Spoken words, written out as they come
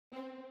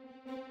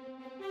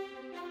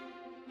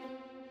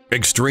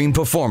Extreme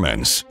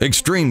performance,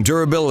 extreme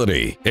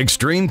durability,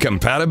 extreme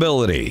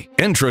compatibility.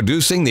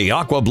 Introducing the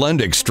AquaBlend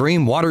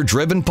Xtreme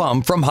water-driven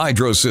pump from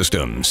Hydro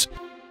Systems.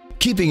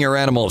 Keeping your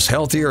animals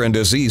healthier and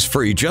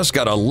disease-free just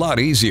got a lot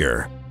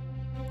easier.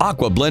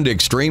 AquaBlend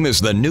Xtreme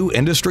is the new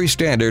industry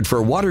standard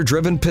for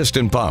water-driven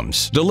piston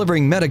pumps,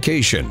 delivering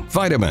medication,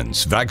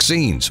 vitamins,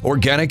 vaccines,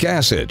 organic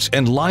acids,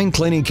 and line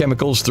cleaning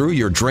chemicals through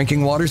your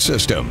drinking water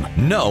system.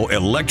 No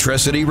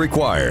electricity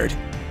required.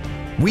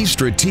 We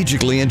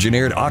strategically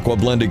engineered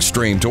AquaBlend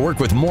Xtreme to work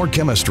with more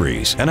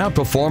chemistries and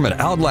outperform and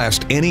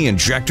outlast any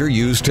injector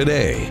used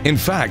today. In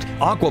fact,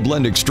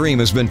 AquaBlend Xtreme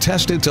has been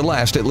tested to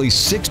last at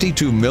least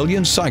 62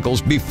 million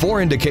cycles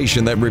before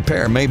indication that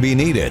repair may be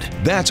needed.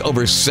 That's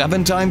over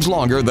 7 times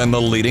longer than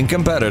the leading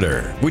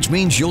competitor, which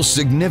means you'll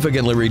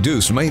significantly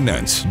reduce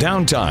maintenance,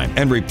 downtime,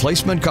 and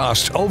replacement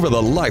costs over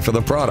the life of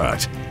the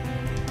product.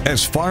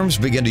 As farms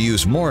begin to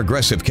use more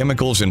aggressive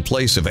chemicals in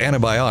place of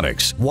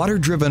antibiotics,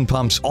 water-driven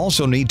pumps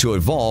also need to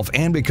evolve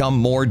and become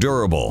more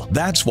durable.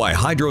 That's why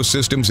Hydro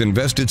Systems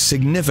invested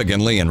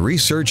significantly in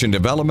research and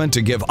development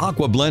to give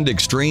AquaBlend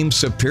Xtreme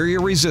superior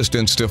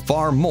resistance to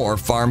far more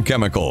farm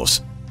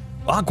chemicals.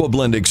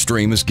 AquaBlend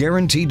Xtreme is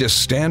guaranteed to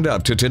stand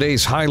up to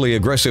today's highly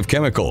aggressive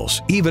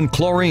chemicals, even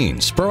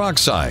chlorines,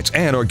 peroxides,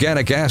 and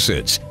organic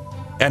acids.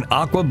 And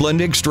AquaBlend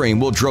Xtreme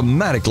will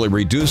dramatically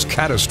reduce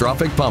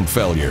catastrophic pump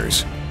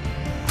failures.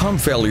 Pump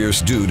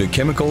failures due to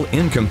chemical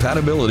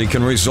incompatibility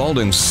can result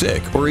in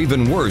sick or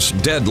even worse,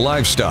 dead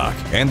livestock,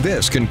 and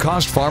this can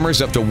cost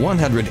farmers up to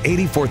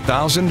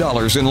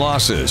 $184,000 in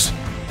losses.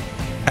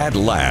 At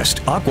last,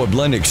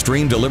 AquaBlend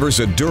Xtreme delivers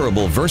a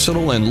durable,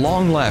 versatile, and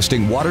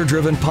long-lasting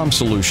water-driven pump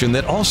solution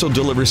that also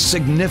delivers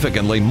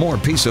significantly more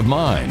peace of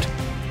mind.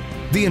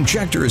 The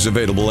injector is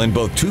available in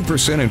both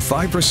 2% and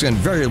 5%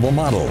 variable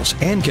models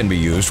and can be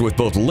used with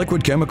both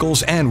liquid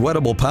chemicals and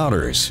wettable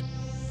powders.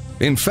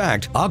 In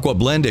fact,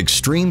 AquaBlend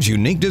Xtreme's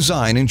unique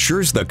design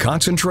ensures the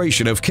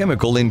concentration of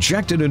chemical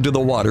injected into the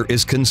water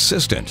is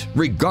consistent,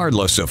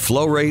 regardless of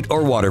flow rate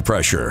or water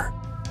pressure.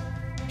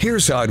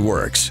 Here's how it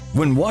works.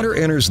 When water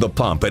enters the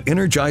pump, it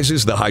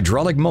energizes the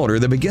hydraulic motor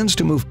that begins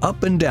to move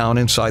up and down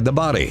inside the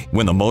body.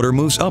 When the motor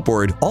moves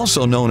upward,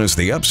 also known as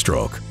the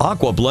upstroke,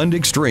 AquaBlend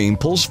Xtreme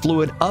pulls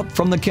fluid up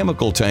from the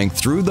chemical tank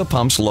through the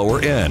pump's lower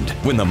end.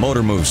 When the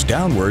motor moves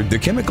downward, the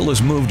chemical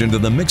is moved into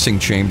the mixing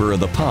chamber of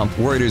the pump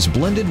where it is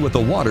blended with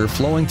the water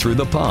flowing through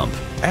the pump.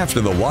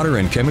 After the water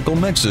and chemical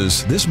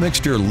mixes, this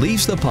mixture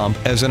leaves the pump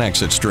as an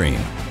exit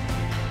stream.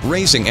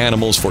 Raising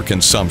animals for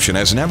consumption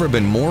has never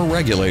been more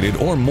regulated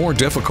or more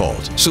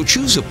difficult, so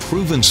choose a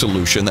proven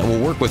solution that will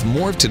work with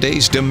more of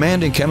today's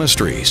demanding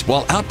chemistries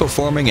while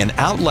outperforming and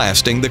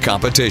outlasting the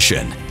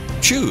competition.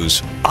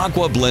 Choose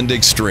AquaBlend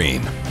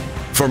Xtreme.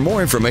 For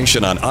more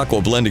information on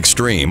AquaBlend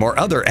Xtreme or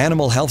other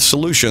animal health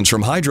solutions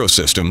from Hydro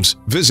Systems,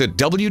 visit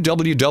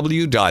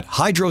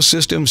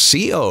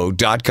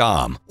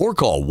www.hydrosystemsco.com or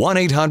call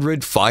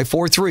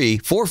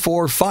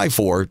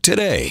 1-800-543-4454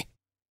 today.